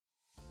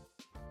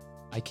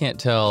I can't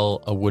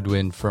tell a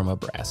woodwind from a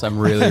brass. I'm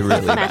really,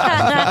 really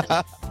bad.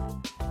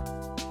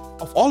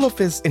 Of all of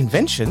his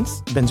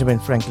inventions, Benjamin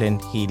Franklin,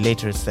 he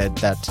later said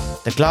that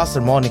the glass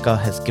harmonica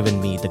has given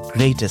me the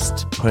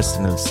greatest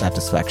personal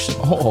satisfaction.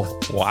 Oh,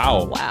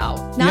 wow. Wow.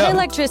 Not Yeah.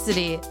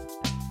 electricity.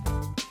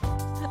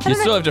 You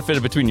still have to fit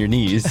it between your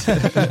knees.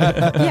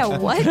 Yeah,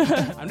 what?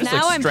 I'm just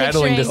Now like I'm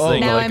straddling this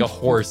picturing- thing now like I'm- a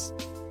horse.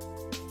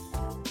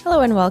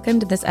 Hello and welcome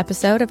to this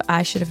episode of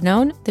I Should Have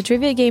Known, the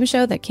trivia game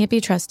show that can't be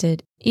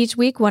trusted. Each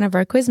week, one of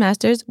our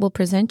quizmasters will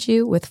present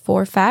you with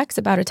 4 facts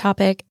about a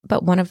topic,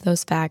 but one of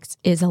those facts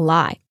is a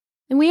lie.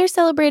 And we are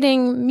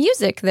celebrating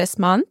music this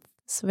month.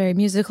 It's a very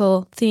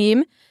musical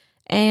theme.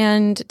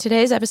 And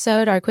today's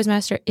episode, our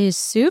quizmaster is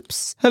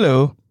Soups.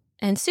 Hello.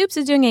 And Soups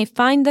is doing a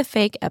Find the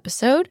Fake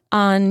episode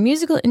on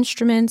musical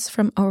instruments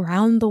from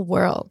around the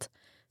world.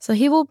 So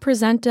he will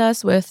present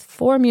us with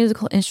 4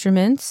 musical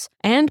instruments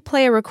and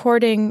play a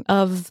recording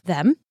of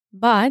them.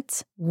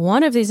 But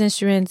one of these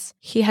instruments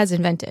he has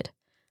invented.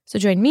 So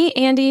join me,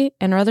 Andy,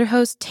 and our other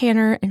host,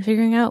 Tanner, in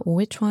figuring out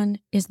which one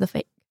is the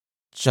fake.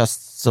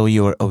 Just so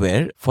you're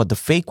aware, for the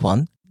fake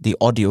one, the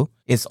audio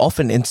is of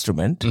an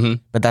instrument,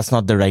 but that's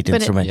not the right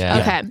instrument. yeah.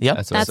 Okay. Yeah.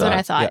 That's what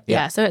I thought.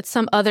 Yeah. Yeah. So it's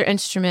some other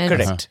instrument.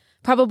 Correct.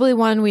 Probably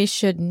one we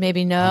should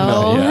maybe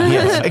know. No. Yeah.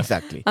 Yes,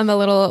 exactly. I'm a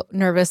little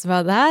nervous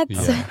about that.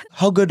 Yeah.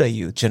 How good are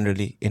you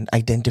generally in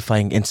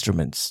identifying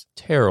instruments?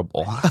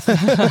 Terrible.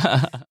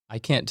 I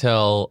can't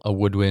tell a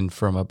woodwind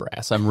from a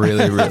brass. I'm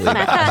really, really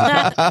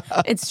bad.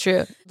 It's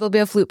true. There'll be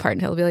a flute part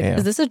and he'll be like, Yeah.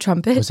 is this a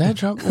trumpet? Was that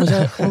drum?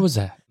 What was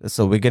that?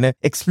 So we're going to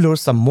explore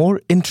some more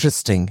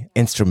interesting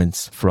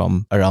instruments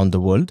from around the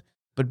world.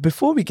 But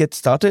before we get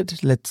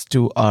started, let's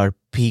do our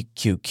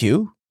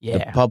PQQ,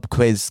 the pub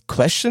quiz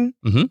question.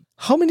 Mhm.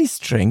 How many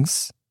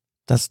strings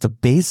does the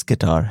bass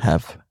guitar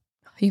have?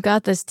 You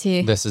got this,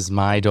 T. This is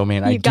my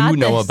domain. I You do got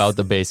know this. about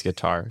the bass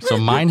guitar. So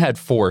mine had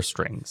 4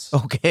 strings.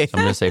 Okay.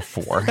 I'm going to say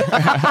 4.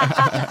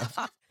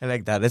 I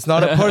like that. It's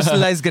not a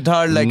personalized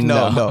guitar. Like,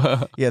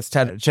 no. Yes,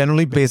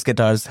 generally bass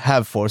guitars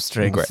have 4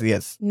 strings. Great.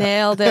 Yes.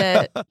 Nailed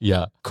it.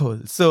 Yeah. Cool.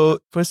 So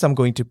first I'm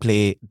going to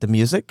play the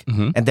music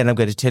Mhm. and then I'm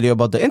going to tell you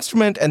about the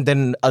instrument and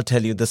then I'll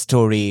tell you the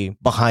story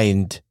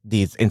behind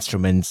these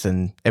instruments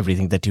and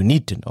everything that you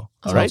need to know.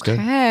 All right. Sounds good.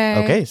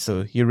 Okay. Okay.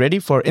 So you ready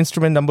for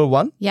instrument number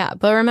 1? Yeah,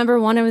 but remember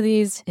one of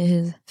these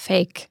is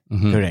fake.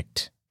 Mhm.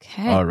 Correct.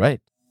 Okay. All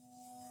right.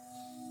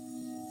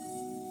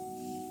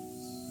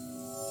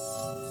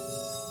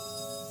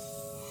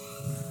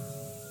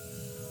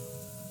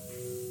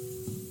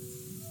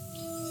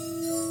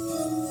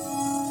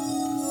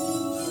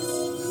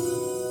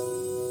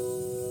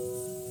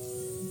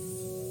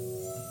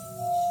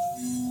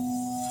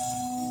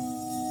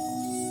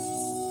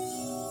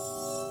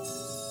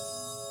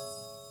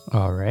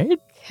 All right.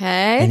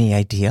 Okay. Any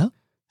idea?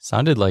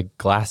 Sounded like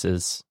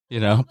glasses,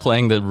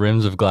 playing the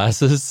rims of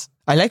glasses.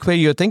 I like where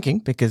you're thinking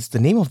because the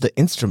name of the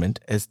instrument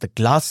is the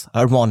glass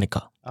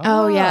harmonica.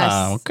 Oh,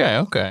 yes.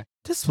 Okay.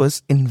 This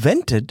was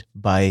invented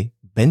by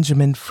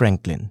Benjamin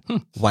Franklin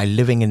while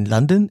living in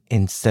London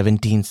in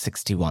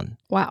 1761.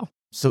 Wow.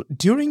 So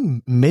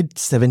during mid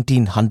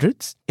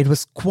 1700s, it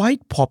was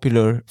quite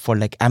popular for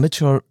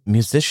amateur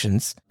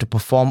musicians to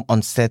perform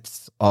on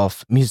sets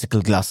of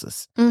musical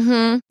glasses.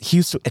 Mm-hmm. He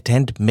used to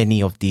attend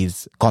many of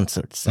these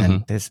concerts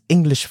and this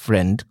English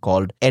friend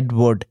called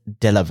Edward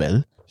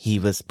Delaville, he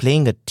was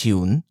playing a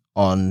tune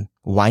on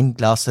wine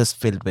glasses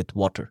filled with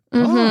water.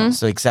 Mm-hmm.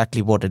 So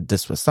exactly what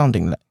this was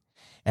sounding like.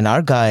 And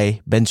our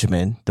guy,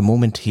 Benjamin, the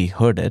moment he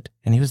heard it,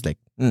 and he was like,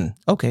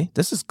 okay,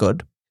 this is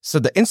good. So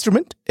the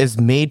instrument is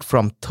made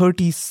from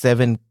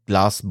 37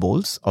 glass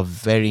bowls of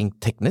varying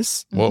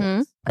thickness,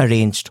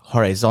 arranged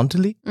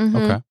horizontally.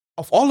 Okay.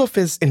 Of all of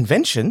his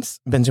inventions,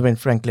 Benjamin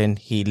Franklin,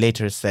 he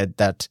later said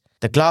that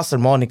the glass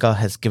harmonica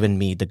has given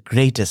me the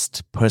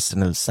greatest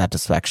personal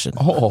satisfaction.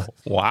 Oh,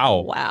 wow.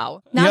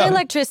 Wow. Not Yeah.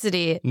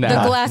 electricity. Nah.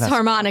 The glass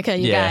harmonica,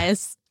 you Yeah.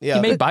 guys. Yeah.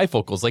 He made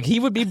bifocals. Like, he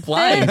would be The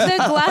blind.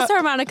 glass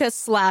harmonica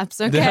slaps,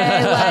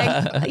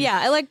 okay?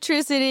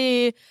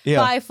 Electricity, Yeah.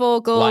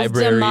 bifocals,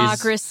 Libraries.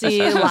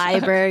 democracy,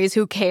 libraries,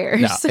 who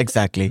cares? No.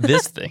 Exactly.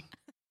 This thing.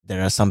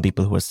 There are some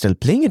people who are still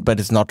playing it, but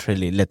it's not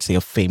really, let's say,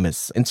 a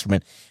famous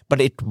instrument. But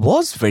it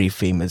was very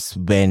famous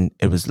when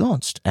it was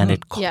launched, and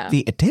it caught Yeah.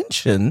 the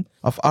attention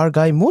of our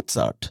guy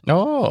Mozart.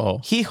 Oh.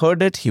 He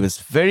heard it. He was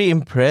very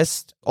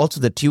impressed.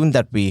 Also, the tune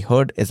that we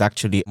heard is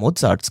actually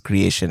Mozart's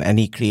creation, and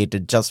he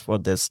created just for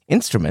this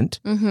instrument.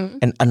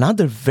 And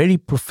another very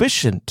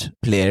proficient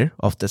player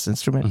of this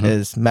instrument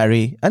is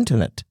Marie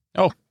Antoinette.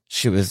 Oh.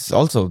 She was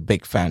also a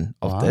big fan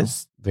of Wow.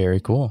 this. Very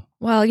cool.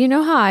 Well, you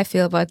know how I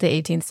feel about the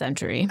 18th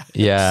century.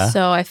 Yeah.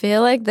 So I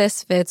feel like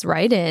this fits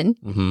right in.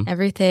 Mhm.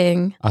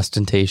 Everything.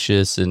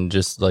 Ostentatious and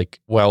just like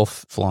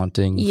wealth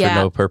flaunting Yeah.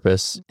 for no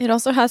purpose. It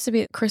also has to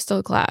be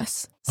crystal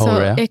glass. Oh, So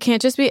yeah? it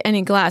can't just be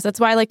any glass. That's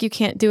why you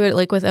can't do it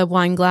with a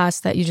wine glass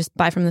that you just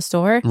buy from the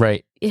store.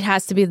 Right. It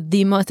has to be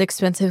the most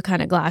expensive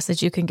kind of glass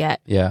that you can get.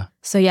 Yeah.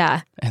 So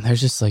yeah. And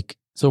there's just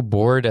so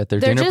bored at their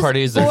They're dinner just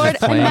parties. They're bored.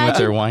 just playing with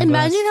their wine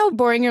glass. Imagine how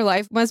boring your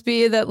life must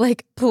be that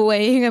like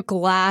playing a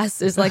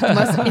glass is like the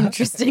most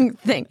interesting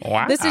thing.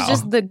 Wow. This is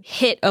just the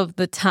hit of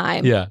the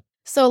time. Yeah.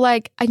 So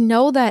like I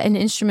know that an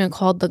instrument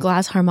called the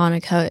glass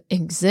harmonica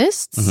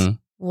exists. Mhm.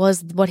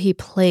 Was what he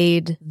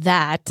played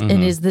that and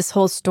Mhm. is this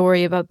whole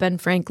story about Ben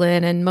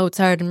Franklin and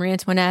Mozart and Marie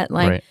Antoinette.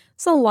 Like Right.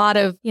 it's a lot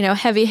of,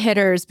 heavy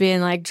hitters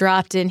being like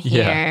dropped in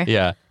here. Yeah.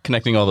 Yeah.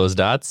 Connecting all those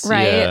dots.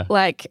 Right? Yeah.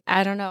 Like,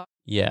 I don't know.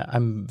 Yeah.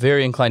 I'm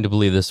very inclined to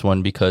believe this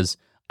one because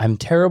I'm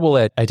terrible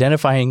at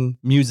identifying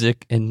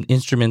music and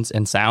instruments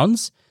and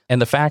sounds. And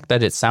the fact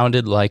that it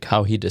sounded like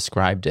how he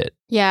described it,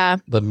 Yeah.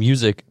 the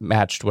music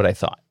matched what I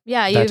thought.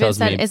 Yeah. You That even tells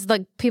said me- it's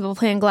like people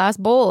playing glass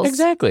bowls.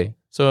 Exactly.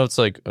 So it's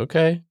like,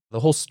 okay. The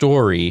whole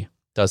story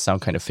does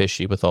sound kind of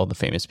fishy with all the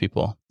famous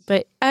people.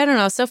 But I don't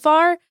know. So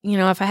far,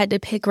 if I had to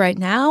pick right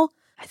now,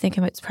 I think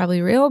it's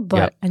probably real, but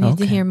Yeah. I need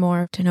to Okay. hear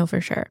more to know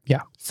for sure.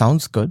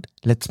 Sounds good.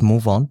 Let's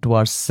move on to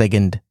our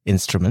second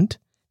instrument.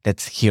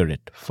 Let's hear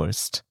it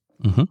first.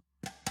 Mm-hmm.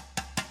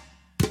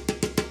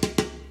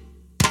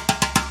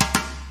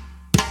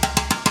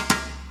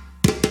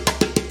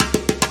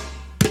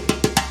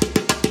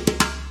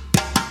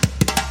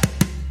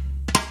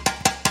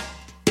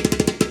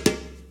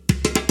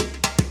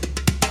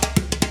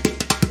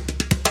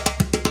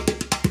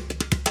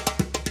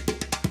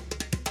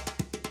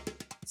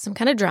 Some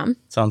kind of drum.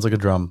 Sounds like a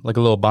drum, like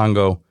a little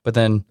bongo, but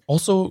then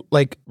also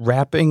like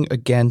rapping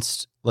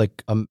against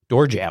like a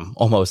door jam,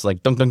 almost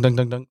like dunk, dunk, dunk,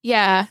 dunk, dunk.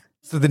 Yeah.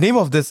 So the name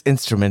of this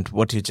instrument,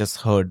 what you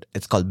just heard,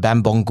 it's called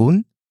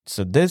bambongoon.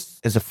 So this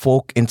is a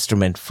folk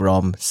instrument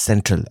from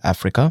Central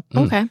Africa.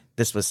 Okay.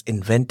 This was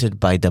invented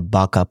by the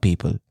Baka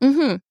people.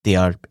 Mm-hmm. They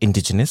are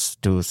indigenous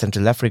to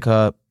Central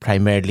Africa,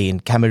 primarily in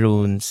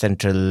Cameroon,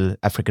 Central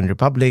African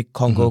Republic,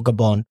 Congo,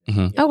 Gabon.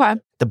 Okay.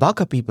 The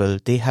Baka people,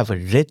 they have a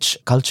rich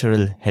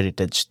cultural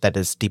heritage that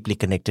is deeply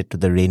connected to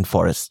the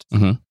rainforest.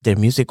 Mhm. Their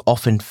music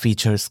often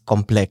features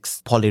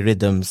complex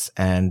polyrhythms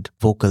and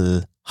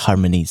vocal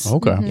harmonies.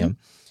 Okay. Mhm. Yeah.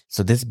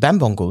 So this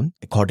bambongoon,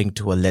 according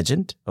to a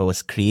legend,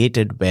 was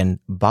created when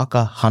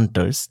Baka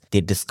hunters,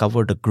 they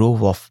discovered a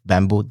grove of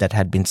bamboo that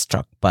had been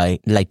struck by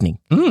lightning.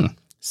 Mm.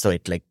 So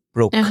it like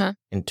broke Uh-huh.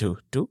 into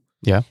two.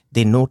 Yeah.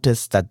 They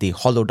noticed that the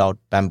hollowed out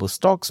bamboo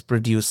stalks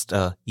produced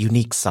a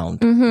unique sound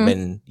Mhm.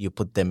 when you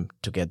put them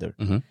together.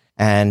 Mhm.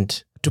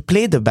 And to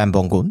play the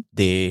bambongoon,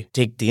 they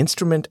take the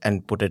instrument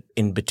and put it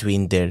in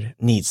between their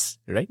knees,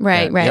 right?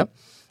 Right, right.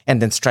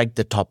 And then strike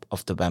the top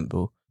of the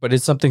bamboo. But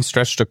is something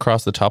stretched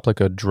across the top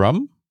like a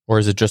drum? Or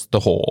is it just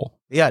the hole?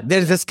 Yeah,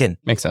 there's a skin.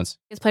 Makes sense.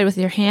 It's played with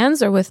your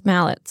hands or with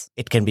mallets?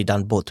 It can be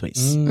done both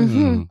ways.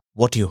 Mhm.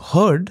 What you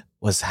heard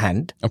was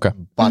hand, Okay.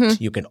 but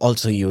Mhm. you can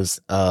also use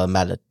a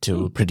mallet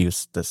to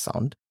produce the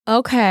sound.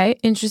 Okay.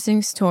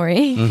 Interesting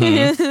story.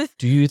 Mhm.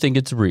 Do you think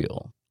it's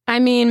real? I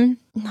mean,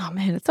 oh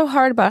man, it's so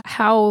hard about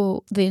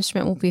how the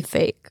instrument will be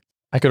fake.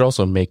 I could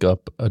also make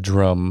up a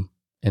drum,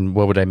 and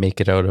what would I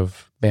make it out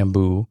of?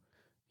 Bamboo,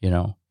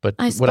 But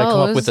I would I come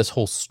up suppose. with this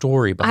whole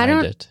story behind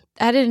don't- it?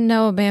 I didn't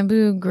know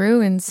bamboo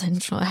grew in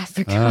Central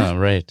Africa, Ah,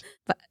 right.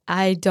 but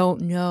I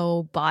don't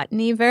know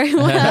botany very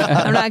well.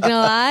 I'm not going to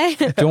lie.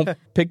 Don't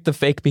pick the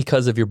fake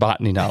because of your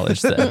botany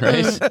knowledge then,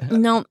 right?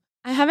 No,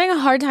 I'm having a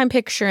hard time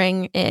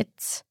picturing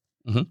it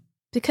Mhm.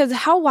 because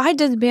how wide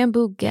does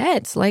bamboo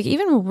get? Like,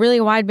 even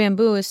really wide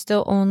bamboo is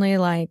still only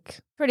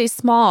like pretty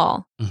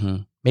small.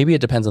 Mhm. Maybe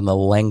it depends on the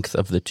length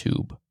of the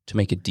tube to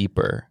make it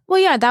deeper. Well,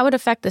 yeah, that would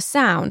affect the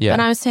sound. Yeah.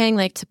 But I was saying,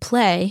 like, to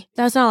play,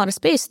 there's not a lot of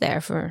space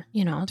there for,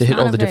 it's To hit not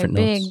all a the very different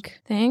notes. big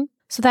thing.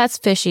 So that's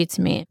fishy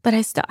to me. But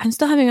I'm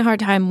still having a hard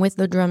time with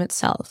the drum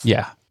itself.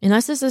 Yeah.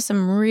 Unless this is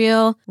some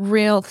real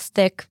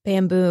thick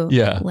bamboo.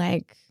 Yeah.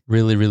 Like,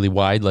 Really, really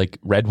wide, like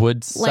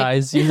redwood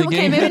size. You okay,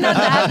 thinking? maybe not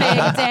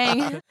that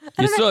big. Dang.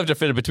 You still have to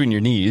fit it between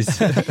your knees.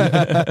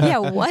 Yeah,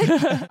 what?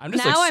 I'm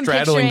just Now like I'm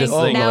straddling this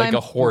picturing- thing now like I'm- a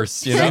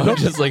horse,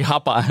 just like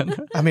hop on.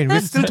 I mean, we're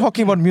still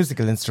talking about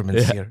musical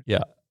instruments here.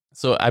 Yeah.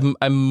 So I'm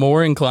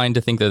more inclined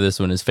to think that this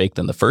one is fake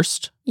than the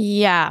first.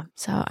 Yeah.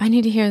 So I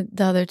need to hear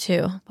the other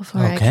two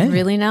before I Okay. can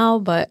really know.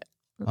 But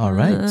All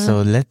right,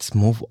 so let's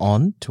move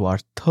on to our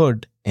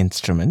third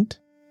instrument.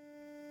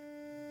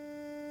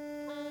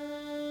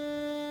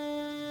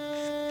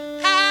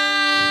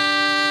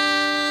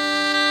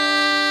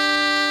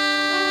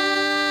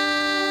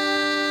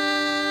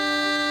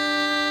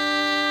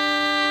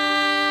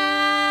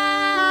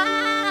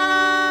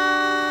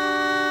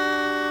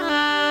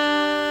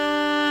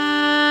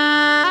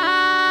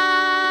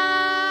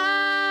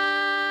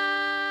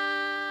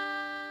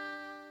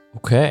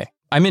 Okay.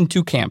 I'm in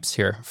two camps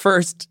here.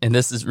 First, and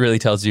really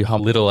tells you how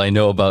little I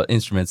know about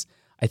instruments,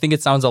 I think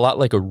it sounds a lot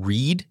like a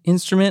reed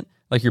instrument,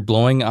 like you're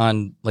blowing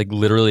on like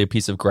literally a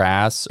piece of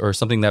grass or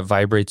something that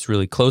vibrates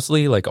really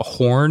closely, like a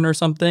horn or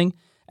something.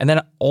 And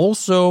then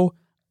also,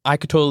 I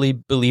could totally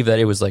believe that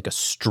it was like a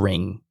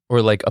string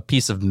or like a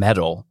piece of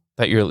metal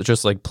that you're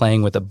just like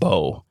playing with a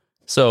bow.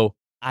 So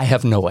I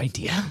have no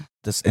idea.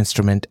 This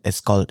instrument is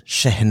called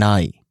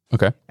shehnai.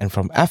 Okay. And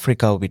from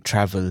Africa, we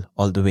travel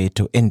all the way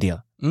to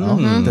India.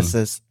 Mm. This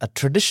is a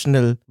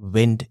traditional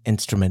wind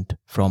instrument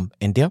from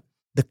India.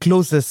 The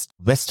closest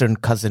Western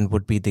cousin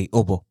would be the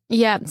oboe.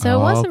 Yeah, so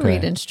it was a Okay.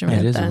 reed instrument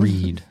It is then.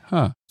 reed.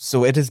 Huh.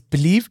 So it is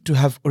believed to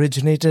have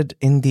originated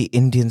in the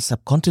Indian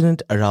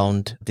subcontinent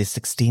around the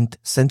 16th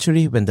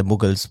century when the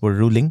Mughals were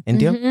ruling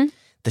India. Mhm.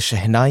 The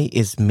Shehnai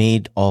is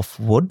made of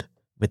wood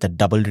with a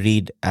double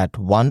reed at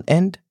one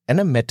end and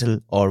a metal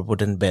or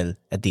wooden bell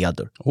at the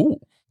other. Ooh.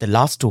 The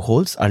last two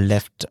holes are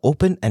left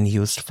open and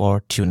used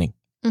for tuning.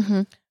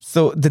 Mhm.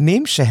 So the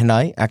name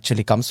Shehnai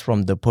actually comes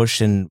from the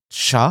Persian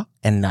Shah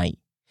and Nai.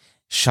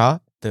 Shah,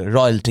 the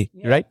royalty,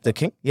 right? The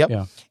king. Yep.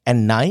 Yeah.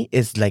 And Nai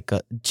is like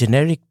a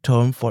generic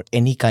term for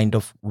any kind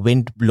of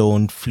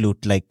wind-blown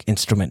flute-like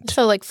instrument.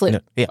 So like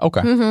flute. Yeah.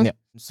 Okay. Mhm. Yeah.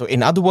 So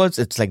in other words,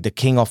 it's like the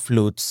king of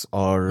flutes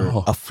or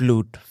Oh. a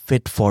flute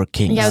fit for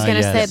kings. Yeah, I was going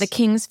to say yes. the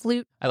king's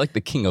flute. I like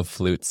the king of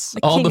flutes. The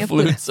All king the of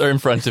flutes. flutes are in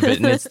front of it,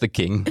 and it's the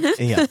king.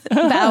 Yeah.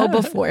 Bow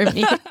before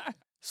me.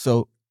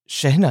 So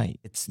Shehnai,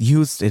 it's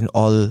used in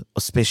all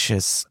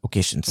auspicious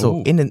occasions. So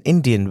Ooh. in an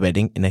Indian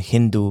wedding, in a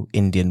Hindu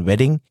Indian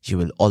wedding, you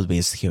will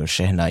always hear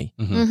Shehnai.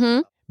 Mm-hmm.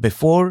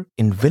 Before,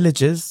 in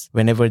villages,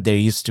 whenever there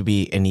used to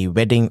be any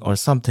wedding or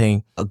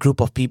something, a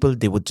group of people,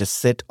 they would just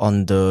sit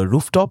on the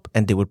rooftop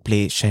and they would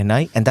play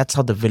Shehnai. And that's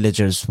how the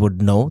villagers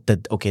would know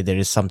that, okay, there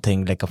is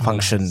something like a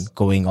function nice.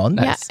 going on.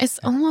 Yeah, Nice. it's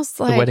almost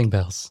The like wedding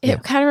bells.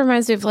 it kind of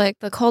reminds me of like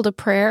the call to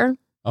prayer,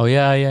 Oh,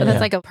 yeah, yeah, but yeah.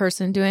 that's like a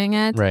person doing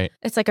it. Right.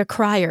 It's like a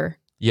crier,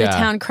 Yeah. the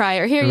town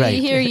crier. Hear Right. ye,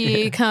 hear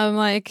ye, come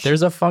like.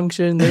 There's a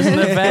function, there's an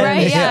event.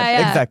 Right,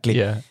 yeah. Exactly.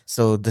 Yeah.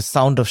 So the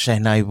sound of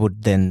Shehnai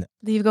would then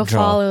You go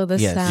draw. follow the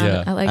Yes. sound.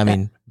 Yeah. I like I that.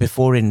 mean,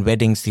 before in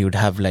weddings, you'd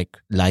have like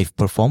live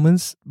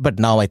performance, but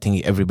now I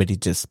think everybody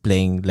just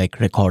playing like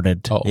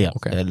recorded. Oh, yeah.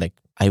 okay. Like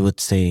I would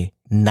say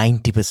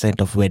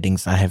 90% of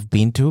weddings I have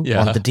been to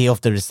Yeah. on the day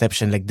of the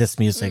reception, like this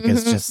music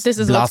is Mhm. just This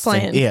is what's blasting.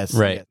 playing. Yes.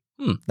 Right.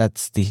 Yeah.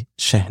 That's the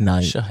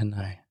Shehnai.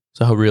 Shehnai.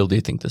 So how real do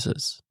you think this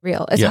is?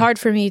 Real. It's Yeah. hard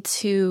for me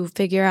to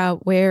figure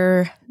out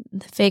where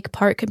the fake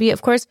part could be.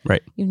 Of course,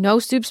 Right.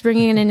 Soup's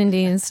bringing in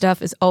Indian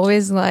stuff is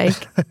always like,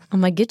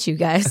 I'm going to get you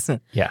guys.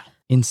 Yeah.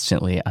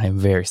 Instantly, I'm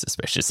very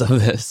suspicious of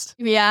this.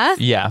 Yeah.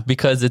 Yeah,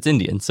 because it's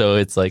Indian. So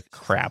it's like,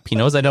 crap, he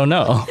knows I don't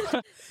know.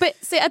 But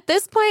see, at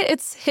this point,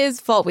 it's his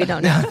fault we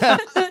don't know.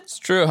 It's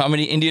true. How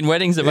many Indian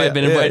weddings have I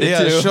been invited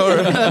yeah, to?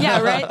 sure. Yeah,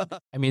 right?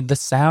 I mean, the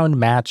sound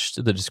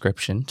matched the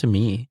description to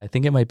me. I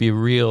think it might be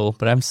real,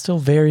 but I'm still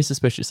very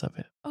suspicious of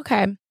it.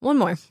 Okay, one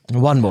more.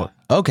 One more.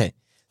 Okay.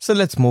 So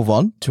let's move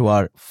on to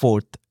our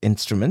fourth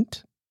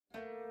instrument.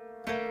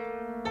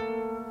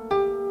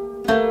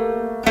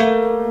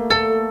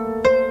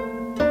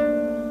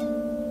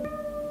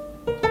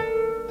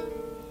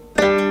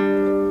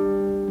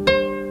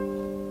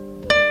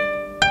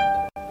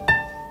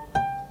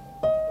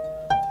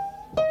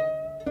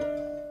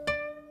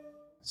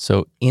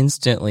 So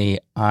instantly,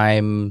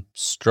 I'm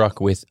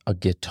struck with a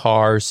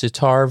guitar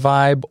sitar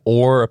vibe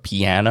or a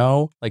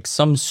piano. Like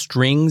some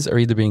strings are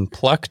either being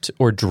plucked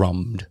or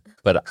drummed,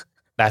 but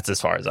that's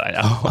as far as I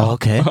know.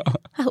 Okay.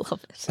 I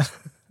love it.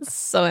 It's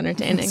so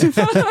entertaining.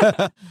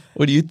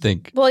 What do you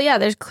think? Well, yeah,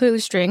 there's clearly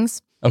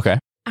strings. Okay.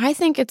 I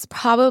think it's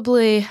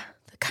probably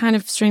the kind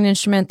of stringed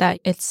instrument that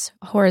it's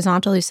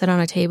horizontal. You sit on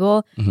a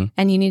table Mhm.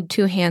 and you need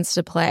two hands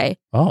to play.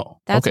 Oh,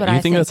 That's okay. what You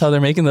I think that's think. how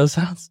they're making those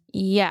sounds?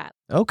 Yeah.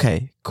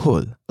 Okay,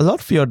 cool. A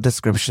lot of your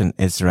description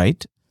is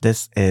right.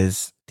 This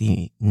is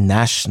the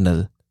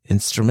national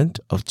instrument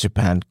of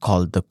Japan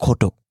called the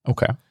koto.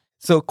 Okay.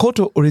 So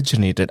koto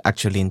originated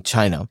actually in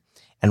China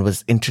and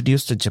was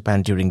introduced to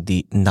Japan during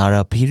the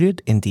Nara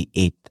period in the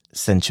 8th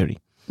century.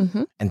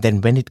 Mhm. And then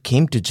when it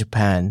came to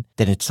Japan,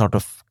 then it sort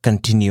of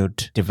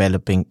continued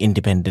developing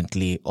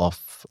independently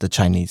of the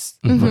Chinese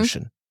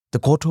version. The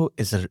koto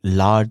is a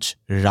large,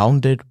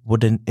 rounded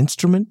wooden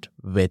instrument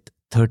with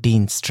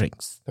 13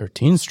 strings.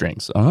 13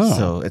 strings. Oh.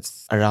 So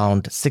it's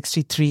around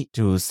 63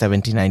 to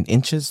 79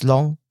 inches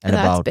long and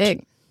That's about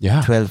big.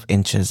 yeah. 12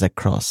 inches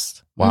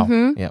across. Wow.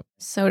 Mhm. Yeah.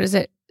 So does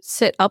it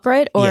sit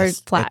upright or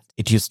Yes, flat?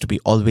 It used to be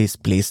always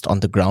placed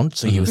on the ground.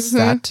 So you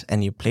sat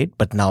and you played,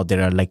 but now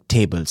there are like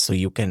tables. So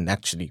you can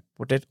actually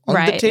put it on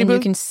Right, the and table. you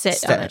can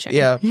sit on a chair.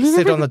 Yeah,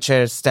 sit on a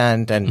chair,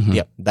 stand, and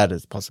yeah, that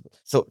is possible.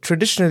 So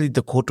traditionally,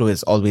 the koto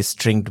is always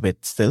stringed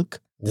with silk.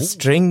 The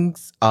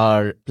strings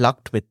are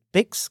plucked with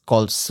picks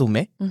called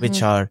sume,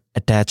 which are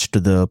attached to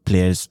the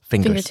player's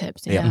fingers.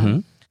 Fingertips. Yeah. Yeah.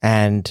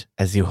 And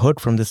as you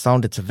heard from the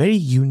sound, it's a very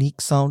unique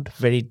sound,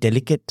 very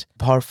delicate,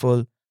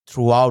 powerful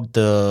throughout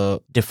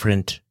the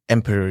different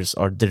emperors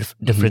or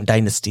different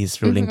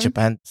dynasties ruling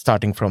Japan,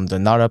 starting from the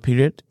Nara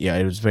period. Yeah,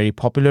 it was very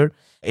popular.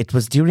 It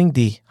was during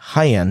the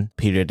Heian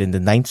period in the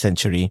 9th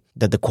century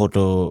that the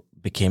koto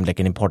became like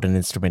an important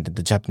instrument in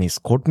the Japanese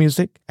court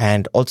music.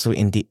 And also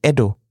in the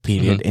Edo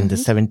period in the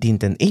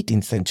 17th and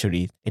 18th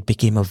century, it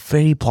became a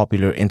very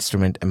popular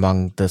instrument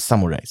among the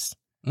samurais.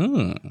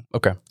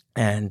 Okay.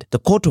 And the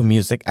koto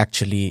music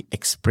actually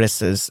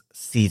expresses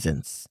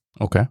seasons.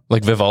 Okay.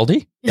 Like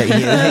Vivaldi?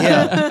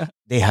 Yeah.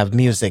 They have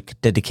music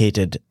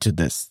dedicated to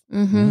this.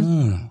 Mm-hmm.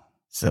 Mm.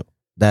 So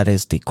that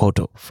is the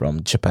koto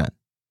from Japan.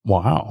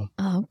 Wow.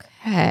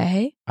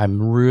 Okay.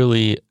 I'm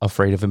really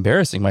afraid of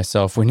embarrassing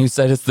myself when you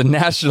said it's the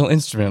national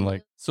instrument.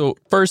 Like, so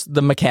first,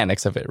 the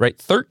mechanics of it, right?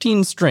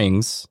 13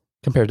 strings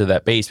compared to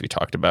that bass we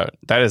talked about.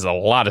 That is a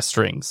lot of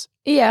strings,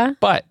 Yeah.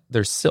 but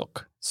they're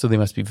silk. So they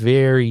must be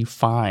very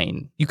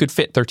fine. You could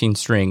fit 13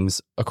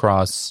 strings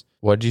across,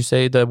 what did you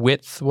say the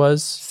width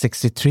was?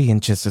 63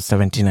 inches to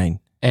 79.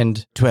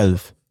 And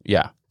 12.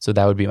 yeah, so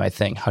that would be my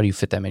thing. How do you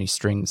fit that many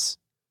strings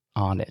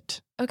on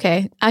it?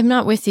 Okay. I'm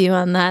not with you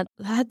on that.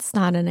 That's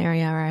not an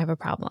area where I have a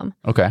problem.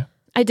 Okay.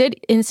 I did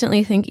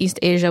instantly think East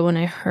Asia when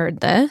I heard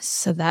this,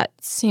 so that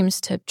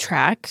seems to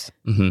track.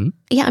 Mm-hmm.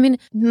 Yeah, I mean,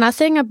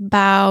 nothing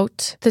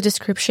about the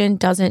description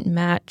doesn't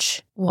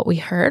match what we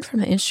heard from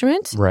the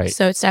instrument. Right.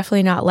 So it's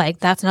definitely not like,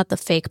 that's not the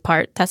fake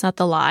part. That's not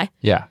the lie.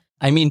 Yeah.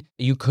 I mean,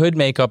 you could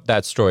make up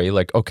that story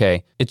like,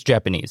 okay, it's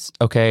Japanese.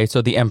 Okay,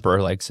 so the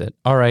emperor likes it.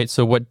 All right,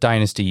 so what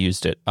dynasty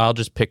used it? I'll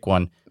just pick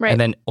one. Right.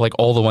 And then like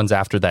all the ones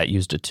after that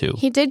used it too.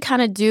 He did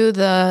kind of do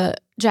the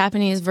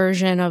Japanese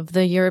version of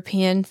the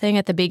European thing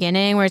at the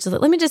beginning where it's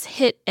like, let me just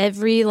hit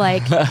every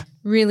like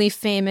really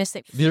famous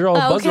thing. These are all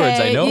buzzwords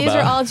I know these about.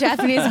 are all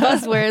Japanese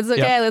buzzwords.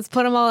 Okay, let's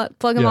put them all,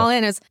 plug them all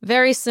in. It's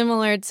very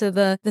similar to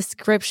the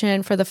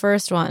description for the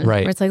first one.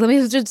 Right. Where it's like, let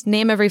me just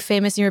name every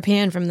famous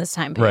European from this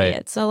time period.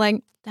 Right. So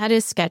like, that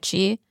is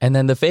sketchy. And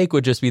then the fake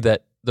would just be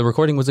that the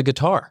recording was a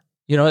guitar.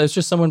 You know, it's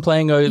just someone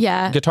playing a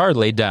guitar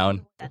laid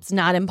down. That's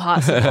not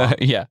impossible.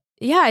 Yeah.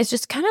 Yeah, it's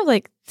just kind of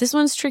like, this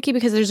one's tricky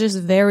because there's just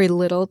very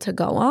little to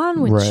go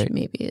on, which Right.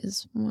 maybe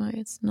is why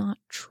it's not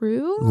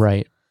true.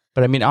 Right.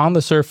 But I mean, on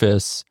the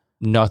surface,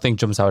 nothing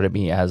jumps out at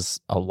me as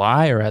a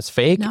lie or as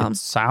fake. No. It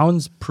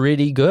sounds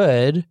pretty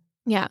good.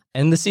 Yeah.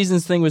 And the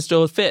seasons thing would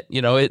still fit.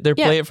 You know, they're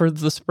play it for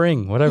the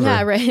spring, whatever.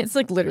 Yeah, right. It's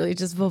like literally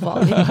just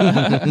Vivaldi.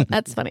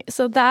 That's funny.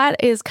 So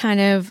that is kind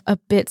of a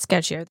bit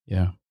sketchier.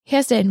 Yeah. He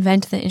has to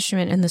invent the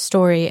instrument in the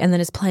story and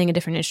then is playing a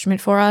different instrument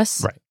for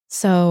us. Right.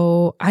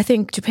 So I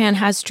think Japan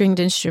has stringed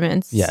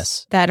instruments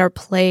Yes. that are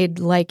played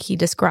like he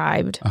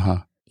described. Uh-huh.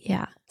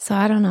 Yeah. So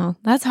I don't know.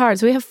 That's hard.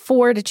 So we have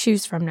 4 to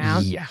choose from now.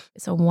 Yeah.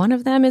 So one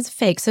of them is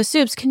fake. So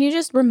Soups, can you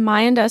just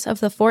remind us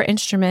of the 4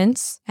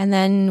 instruments and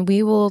then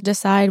we will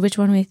decide which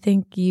one we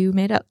think you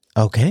made up?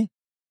 Okay.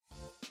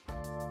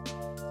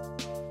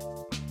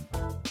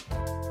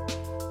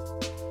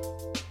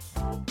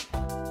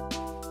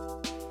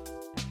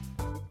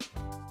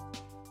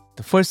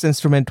 The first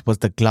instrument was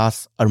the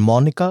glass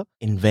harmonica,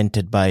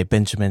 invented by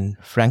Benjamin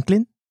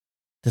Franklin.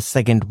 The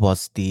second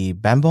was the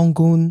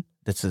bambongoon.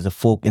 This is a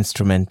folk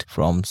instrument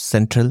from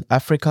Central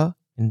Africa,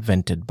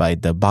 invented by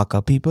the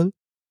Baka people.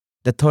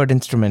 The third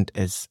instrument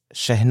is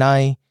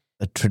shehnai,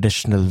 a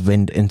traditional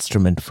wind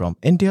instrument from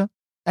India.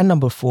 And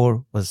number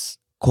 4 was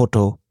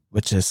koto,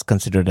 which is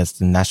considered as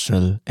the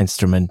national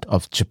instrument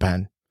of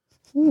Japan.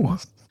 Ooh.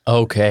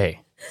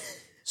 Okay.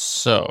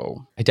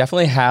 So I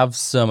definitely have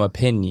some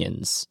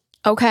opinions.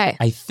 Okay.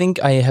 I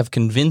think I have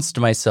convinced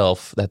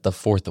myself that the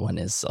fourth one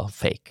is a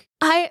fake.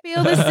 I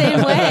feel the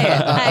same way,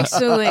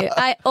 actually.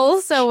 I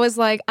also was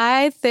like,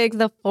 I think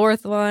the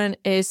fourth one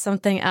is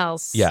something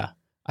else. Yeah.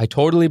 I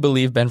totally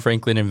believe Ben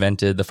Franklin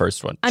invented the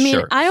first one. I mean,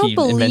 Sure, I don't he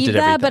believe invented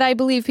that, everything. but I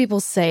believe people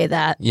say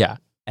that. Yeah.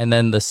 And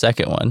then the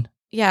second one.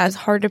 Yeah, it's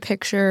hard to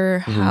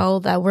picture Mhm. how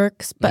that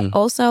works. But Mhm.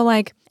 also,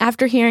 like,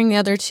 after hearing the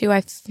other 2,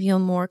 I feel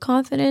more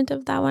confident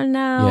of that one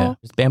now. Yeah.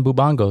 It's bamboo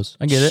bongos.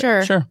 I get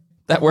it. Sure.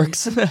 That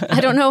works. I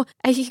don't know.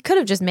 He could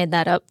have just made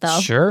that up, though.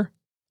 Sure.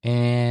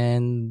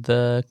 And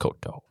the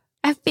koto.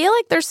 I feel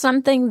like there's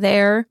something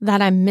there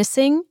that I'm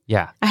missing.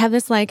 Yeah. I have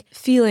this, like,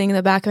 feeling in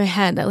the back of my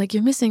head that, like,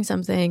 you're missing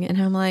something.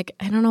 And I'm like,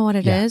 I don't know what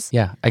it is.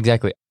 Yeah,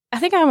 exactly. I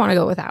think I want to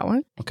go with that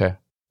one. Okay.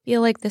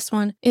 Feel like this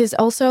one is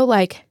also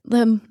like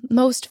the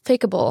most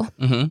fakeable.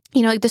 Mm-hmm.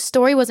 You know, like the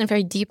story wasn't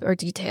very deep or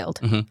detailed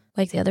Mhm.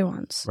 like the other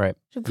ones. Right.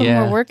 Should put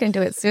Yeah. more work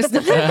into it,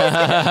 Susan.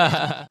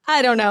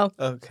 I don't know.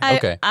 Okay.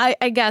 Okay.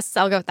 I guess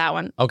I'll go with that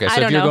one. Okay, I so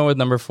don't if you're know. going with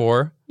number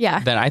 4, Yeah.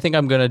 then I think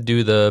I'm going to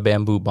do the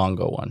bamboo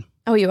bongo one.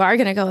 Oh, you are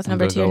going to go with I'm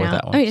number gonna 2 go with now.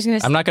 that one. Oh, you're just going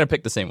to... I'm not going to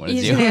pick the same one as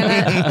you're you.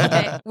 just gonna,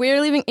 okay. We're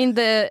leaving in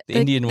the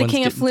Indian one's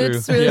king of getting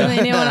flutes. through. We're Yeah. leaving the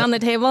Indian one on the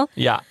table.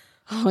 Yeah.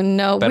 Oh,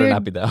 no. Better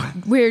not be that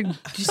one. We're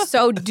just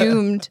so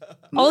doomed.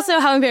 Also,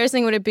 how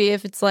embarrassing would it be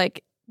if it's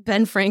like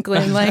Ben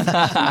Franklin like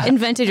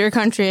invented your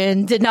country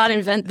and did not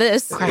invent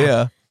this?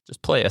 Yeah.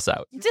 Just play us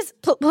out. Just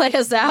play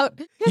us out.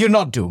 You're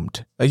not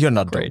doomed. You're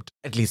not Great. doomed.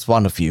 At least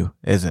one of you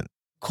isn't.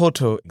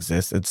 Koto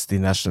exists. It's the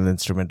national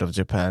instrument of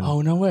Japan.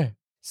 Oh, no way.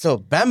 So,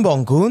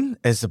 bambongoon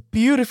is a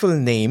beautiful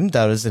name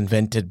that was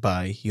invented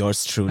by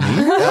yours truly.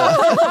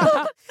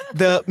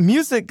 The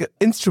music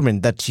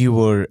instrument that you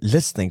were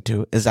listening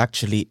to is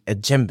actually a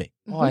djembe.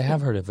 Oh, I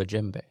have heard of a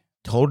djembe.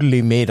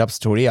 Totally made up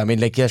story. I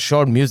mean, like, yeah,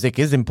 sure, music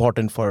is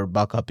important for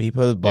Baka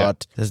people,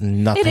 but there's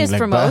nothing It is like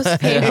for most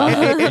people.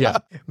 Yeah.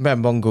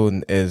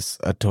 Bambongoon is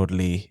a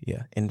totally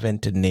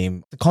invented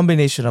name. The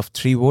combination of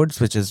 3 words,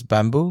 which is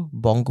bamboo,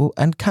 bongo,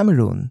 and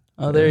Cameroon.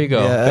 Oh, there you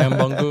go. Yeah.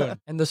 Bambongoon.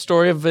 And the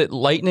story of it,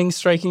 lightning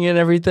striking it and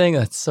everything,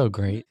 that's so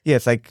great.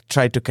 Yes, I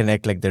tried to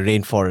connect like the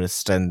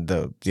rainforest and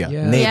the nature.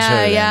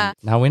 Yeah, and- yeah.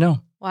 Now we know.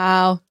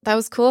 Wow, that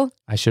was cool.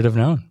 I should have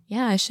known.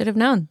 Yeah, I should have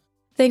known.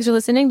 Thanks for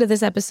listening to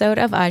this episode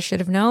of I Should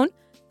Have Known.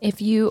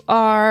 If you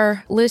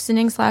are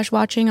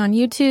listening/watching on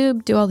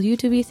YouTube, do all the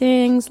YouTube-y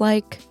things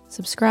like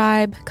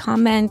subscribe,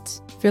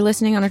 comment. If you're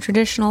listening on a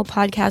traditional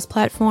podcast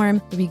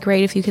platform, it'd be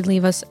great if you could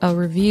leave us a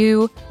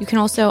review. You can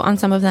also, on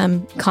some of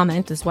them,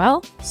 comment as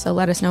well. So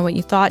let us know what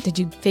you thought. Did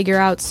you figure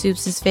out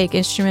Soups' fake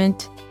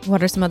instrument?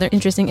 What are some other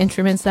interesting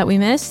instruments that we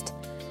missed?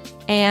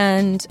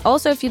 And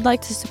also, if you'd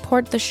like to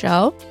support the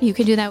show, you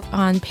can do that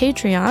on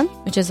Patreon,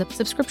 which is a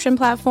subscription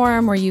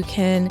platform where you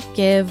can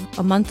give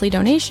a monthly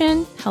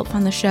donation, help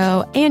fund the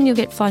show, and you'll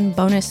get fun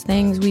bonus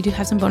things. We do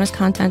have some bonus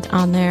content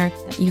on there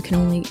that you can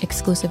only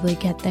exclusively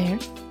get there.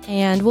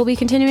 And we'll be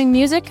continuing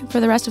music for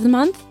the rest of the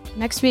month.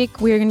 Next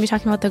week, we're going to be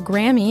talking about the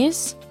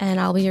Grammys, and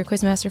I'll be your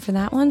quizmaster for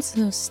that one,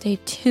 so stay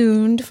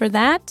tuned for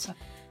that.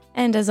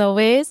 And as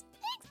always,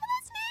 thanks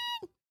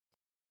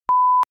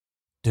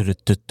for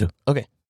listening! Okay.